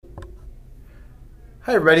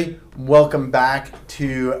Hi, everybody. Welcome back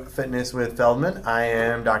to Fitness with Feldman. I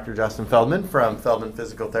am Dr. Justin Feldman from Feldman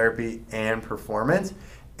Physical Therapy and Performance.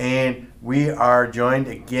 And we are joined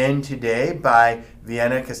again today by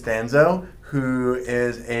Vienna Costanzo, who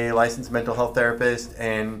is a licensed mental health therapist.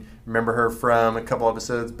 And remember her from a couple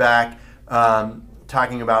episodes back,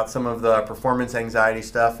 talking about some of the performance anxiety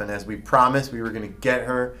stuff. And as we promised, we were going to get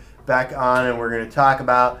her back on and we're going to talk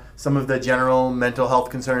about some of the general mental health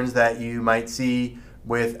concerns that you might see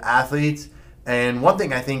with athletes. And one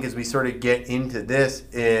thing I think as we sort of get into this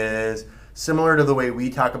is similar to the way we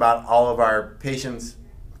talk about all of our patients,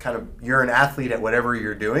 kind of you're an athlete at whatever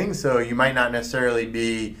you're doing. So you might not necessarily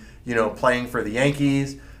be, playing for the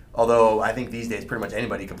Yankees, although I think these days pretty much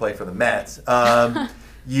anybody can play for the Mets.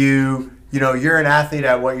 You're an athlete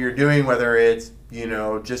at what you're doing, whether it's,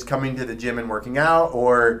 just coming to the gym and working out,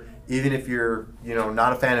 or even if you're,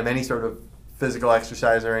 not a fan of any sort of physical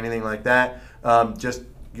exercise or anything like that.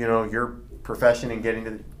 Your profession and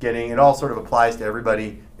getting it all sort of applies to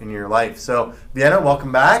everybody in your life. So Vienna,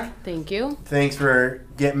 welcome back. Thank you. Thanks for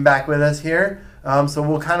getting back with us here. So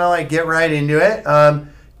we'll kind of get right into it.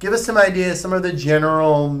 Give us some ideas, some of the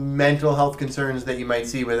general mental health concerns that you might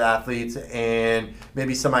see with athletes, and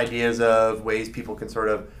maybe some ideas of ways people can sort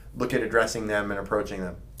of look at addressing them and approaching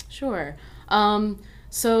them. Sure.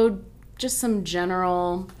 So just some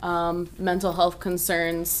general mental health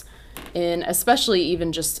concerns in especially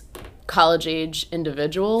even just college age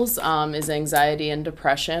individuals is anxiety and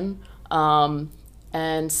depression.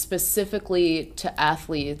 And specifically to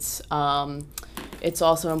athletes, it's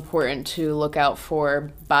also important to look out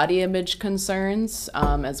for body image concerns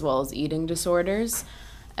as well as eating disorders.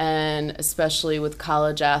 And especially with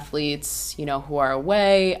college athletes, who are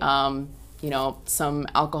away, some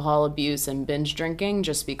alcohol abuse and binge drinking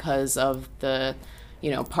just because of the,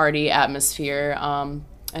 party atmosphere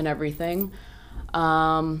and everything.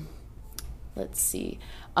 Let's see.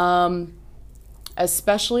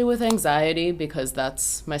 Especially with anxiety, because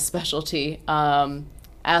that's my specialty,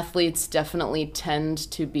 athletes definitely tend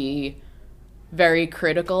to be very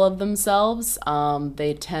critical of themselves.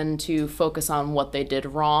 They tend to focus on what they did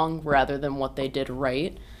wrong rather than what they did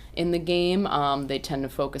right in the game. They tend to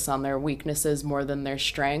focus on their weaknesses more than their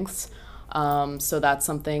strengths. So that's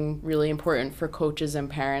something really important for coaches and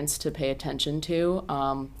parents to pay attention to.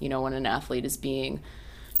 When an athlete is being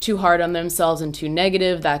too hard on themselves and too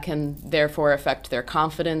negative, that can therefore affect their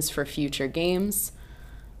confidence for future games.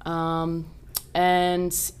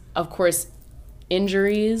 And of course,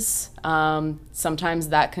 injuries, sometimes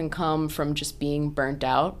that can come from just being burnt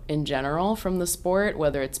out in general from the sport,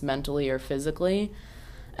 whether it's mentally or physically.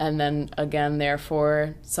 And then again,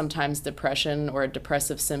 therefore, sometimes depression or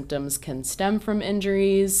depressive symptoms can stem from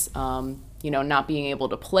injuries. Not being able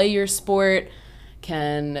to play your sport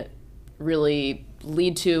can really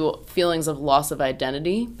lead to feelings of loss of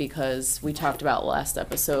identity, because we talked about last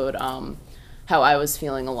episode how I was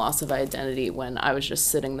feeling a loss of identity when I was just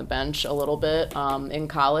sitting the bench a little bit in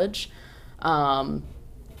college.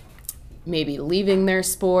 Maybe leaving their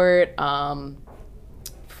sport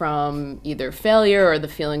from either failure or the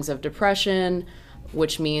feelings of depression,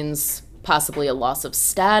 which means possibly a loss of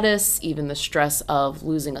status, even the stress of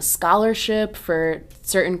losing a scholarship for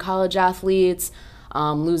certain college athletes,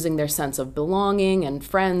 losing their sense of belonging and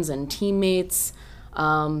friends and teammates.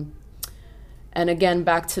 And again,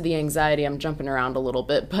 back to the anxiety, I'm jumping around a little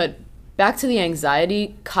bit, but back to the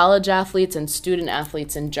anxiety, college athletes and student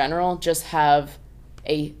athletes in general just have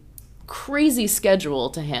a crazy schedule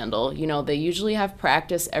to handle. They usually have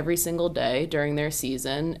practice every single day during their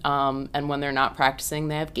season, and when they're not practicing,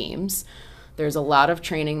 they have games. There's a lot of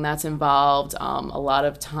training that's involved, a lot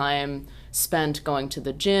of time spent going to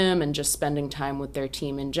the gym and just spending time with their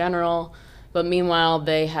team in general. But meanwhile,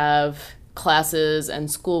 they have classes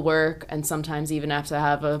and schoolwork, and sometimes even have to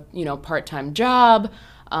have a part-time job,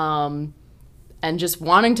 and just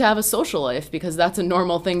wanting to have a social life, because that's a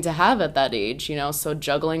normal thing to have at that age. So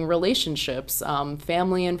juggling relationships,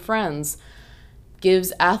 family and friends,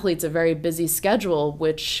 gives athletes a very busy schedule,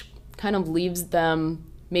 which kind of leaves them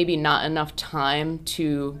maybe not enough time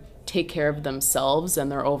to take care of themselves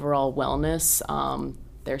and their overall wellness,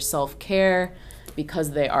 their self-care,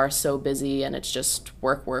 because they are so busy and it's just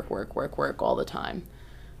work all the time.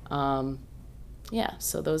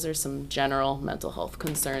 So those are some general mental health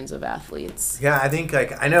concerns of athletes. Yeah, I think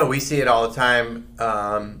I know we see it all the time.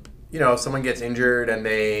 Someone gets injured and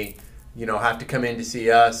they, have to come in to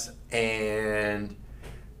see us, and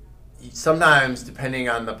sometimes depending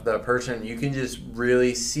on the person, you can just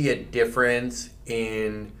really see a difference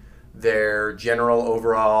in their general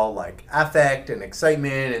overall affect and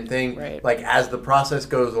excitement and thing. Right. As the process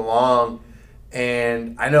goes along,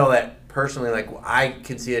 And I know that personally, like I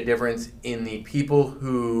can see a difference in the people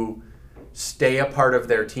who stay a part of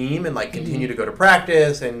their team and like continue to go to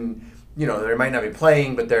practice, and you know they might not be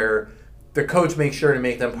playing, but the coach makes sure to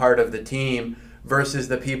make them part of the team, versus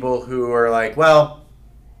the people who are like, well,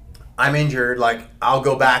 I'm injured, like I'll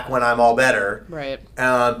go back when I'm all better. Right.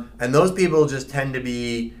 And those people just tend to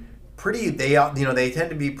be they tend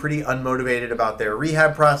to be pretty unmotivated about their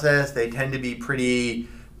rehab process. They tend to be pretty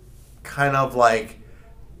kind of like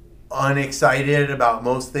unexcited about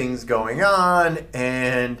most things going on,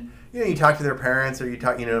 and you talk to their parents, or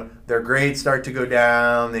their grades start to go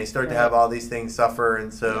down, they start to have all these things suffer,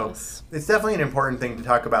 and so it's definitely an important thing to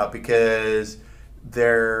talk about, because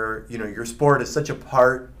your sport is such a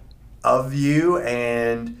part of you,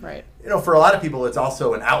 and for a lot of people it's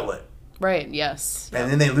also an outlet. Right, yes. And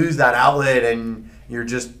then they lose that outlet, and you're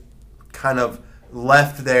just kind of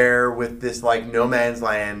left there with this like no man's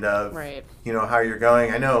land of how you're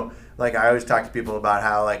going. I know, like I always talk to people about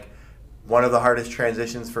how like one of the hardest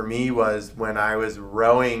transitions for me was when I was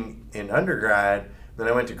rowing in undergrad. Then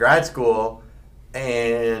I went to grad school,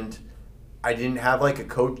 and I didn't have like a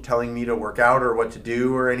coach telling me to work out or what to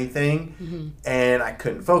do or anything. And I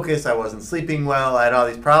couldn't focus. I wasn't sleeping well. I had all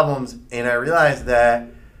these problems, and I realized that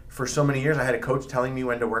for so many years I had a coach telling me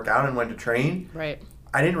when to work out and when to train. Right.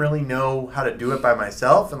 I didn't really know how to do it by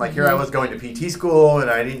myself, and like here I was going to PT school, and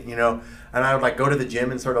I didn't, and I would like go to the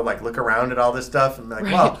gym and sort of like look around at all this stuff, and be like,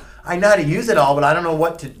 well, I know how to use it all, but I don't know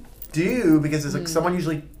what to do, because it's like someone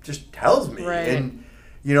usually just tells me, and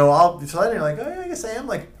so then you're like, oh, I guess I am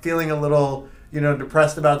like feeling a little,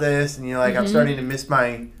 depressed about this, and like I'm starting to miss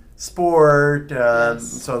my sport,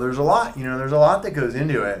 so there's a lot, there's a lot that goes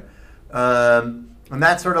into it, and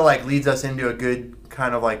that sort of like leads us into a good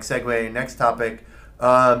kind of like segue next topic.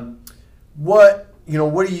 What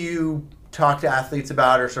do you talk to athletes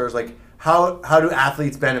about, or sort of like how do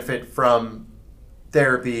athletes benefit from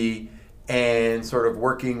therapy and sort of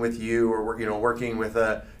working with you, or working with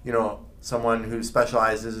someone who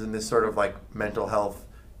specializes in this sort of like mental health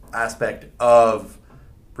aspect of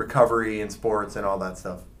recovery and sports and all that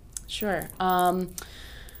stuff? Sure.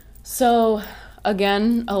 So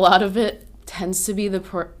again, a lot of it tends to be the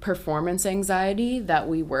performance anxiety that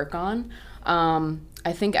we work on.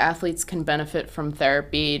 I think athletes can benefit from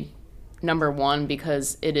therapy, number one,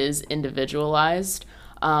 because it is individualized.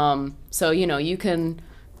 So, you can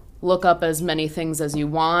look up as many things as you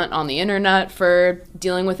want on the internet for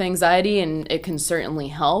dealing with anxiety, and it can certainly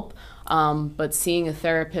help. But seeing a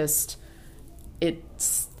therapist,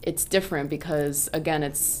 it's different, because again,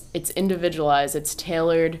 it's individualized. It's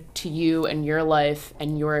tailored to you and your life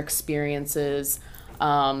and your experiences.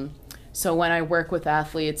 So when I work with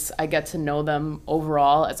athletes, I get to know them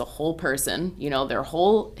overall as a whole person, their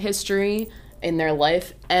whole history in their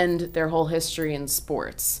life and their whole history in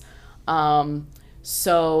sports.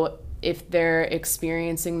 So if they're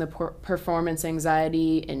experiencing the performance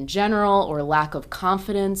anxiety in general, or lack of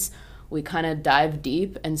confidence, we kind of dive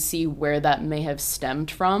deep and see where that may have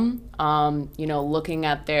stemmed from. Looking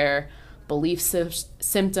at their belief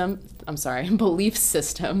systems,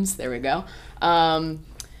 there we go.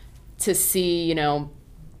 To see,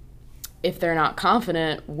 if they're not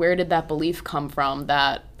confident, where did that belief come from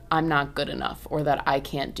that I'm not good enough, or that I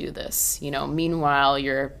can't do this? Meanwhile,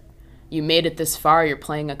 you made it this far, you're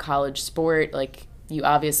playing a college sport, like you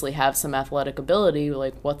obviously have some athletic ability,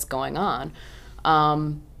 like what's going on?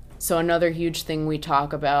 So another huge thing we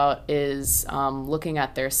talk about is looking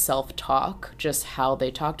at their self-talk, just how they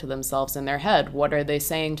talk to themselves in their head. What are they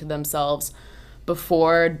saying to themselves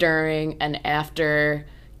before, during, and after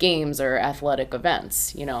games or athletic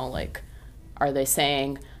events? Like, are they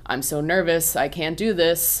saying, I'm so nervous, I can't do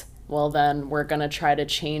this? Well, then we're going to try to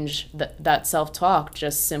change that self-talk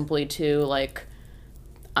just simply to like,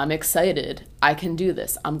 I'm excited, I can do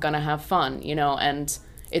this, I'm going to have fun, and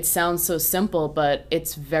it sounds so simple, but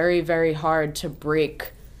it's very, very hard to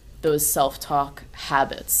break those self-talk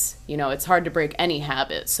habits. It's hard to break any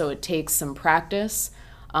habit, so it takes some practice.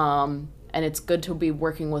 And it's good to be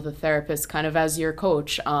working with a therapist kind of as your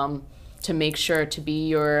coach, to make sure to be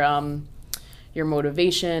your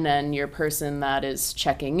motivation and your person that is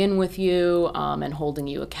checking in with you, and holding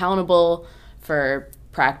you accountable for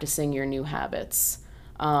practicing your new habits.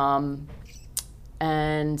 And,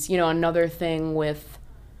 another thing with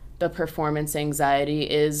the performance anxiety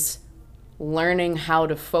is learning how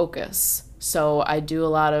to focus. So I do a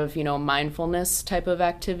lot of, mindfulness type of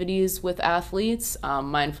activities with athletes.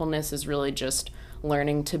 Mindfulness is really just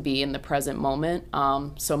learning to be in the present moment.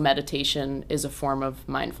 So meditation is a form of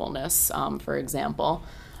mindfulness, for example.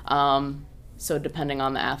 So depending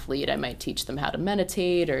on the athlete, I might teach them how to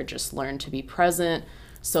meditate or just learn to be present.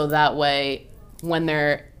 So that way, when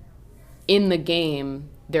they're in the game,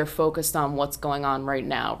 they're focused on what's going on right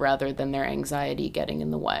now rather than their anxiety getting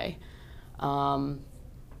in the way.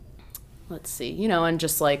 Let's see, and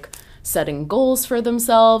just like setting goals for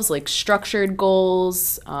themselves, like structured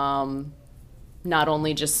goals, not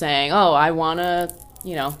only just saying, oh, I want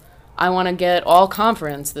to get all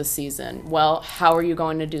conference this season. Well, how are you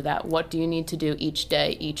going to do that? What do you need to do each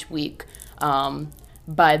day, each week?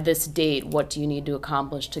 By this date, what do you need to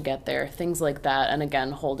accomplish to get there? Things like that. And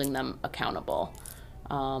again, holding them accountable.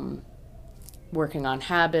 Working on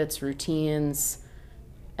habits, routines.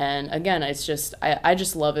 And again, it's just, I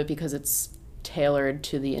just love it because it's tailored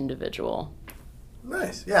to the individual.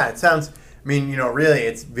 Nice. Yeah, it sounds, really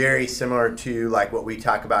it's very similar to like what we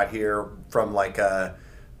talk about here from like a,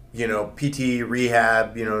 PT,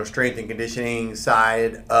 rehab, strength and conditioning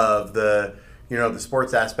side of the, the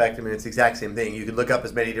sports aspect. It's the exact same thing. You could look up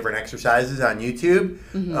as many different exercises on YouTube,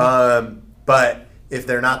 but if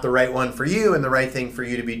they're not the right one for you and the right thing for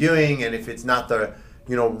you to be doing, and if it's not the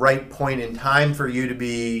right point in time for you to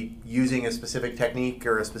be using a specific technique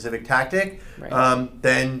or a specific tactic, right.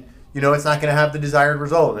 Then it's not going to have the desired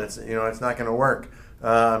result. It's it's not going to work.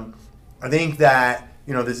 I think that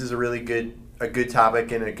this is a really good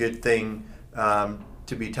topic and a good thing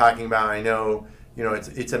to be talking about. I know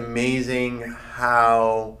it's amazing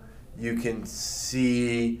how you can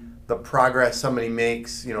see the progress somebody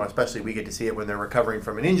makes, especially we get to see it when they're recovering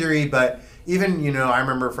from an injury. But even, I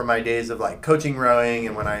remember from my days of like coaching rowing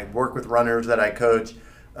and when I work with runners that I coach,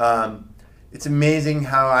 it's amazing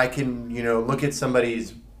how I can, look at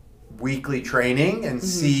somebody's weekly training and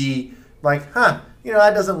see like, that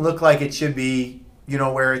doesn't look like it should be,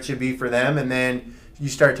 where it should be for them. And then you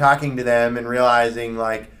start talking to them and realizing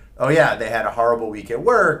like, oh yeah, they had a horrible week at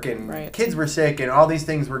work and right. kids were sick and all these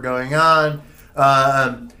things were going on.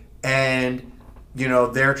 And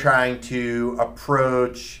they're trying to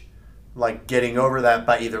approach like getting over that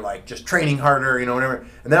by either like just training harder, whatever.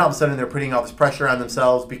 And then all of a sudden they're putting all this pressure on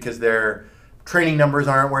themselves because their training numbers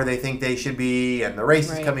aren't where they think they should be, and the race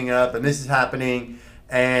right. is coming up and this is happening,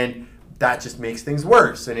 and that just makes things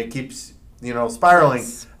worse, and it keeps, spiraling,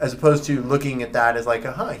 yes. as opposed to looking at that as like,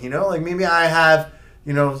 like maybe I have,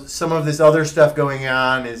 some of this other stuff going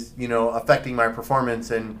on is, affecting my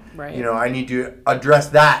performance, and, right. I need to address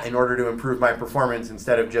that in order to improve my performance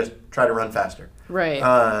instead of just try to run faster. Right.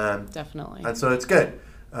 Definitely. And so it's good.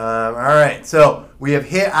 All right. So we have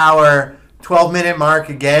hit our 12-minute mark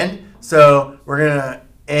again. So we're going to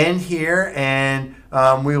end here, and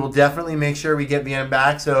we will definitely make sure we get Vienna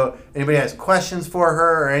back. So anybody has questions for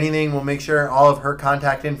her or anything, we'll make sure all of her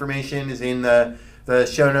contact information is in the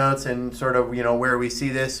show notes and sort of, where we see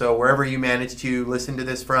this. So wherever you manage to listen to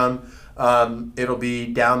this from, it'll be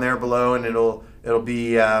down there below, and it'll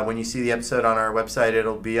be, when you see the episode on our website,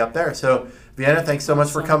 it'll be up there. So Vienna, thanks so much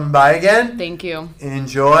for coming by again. Thank you.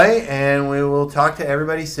 Enjoy, and we will talk to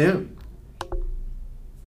everybody soon.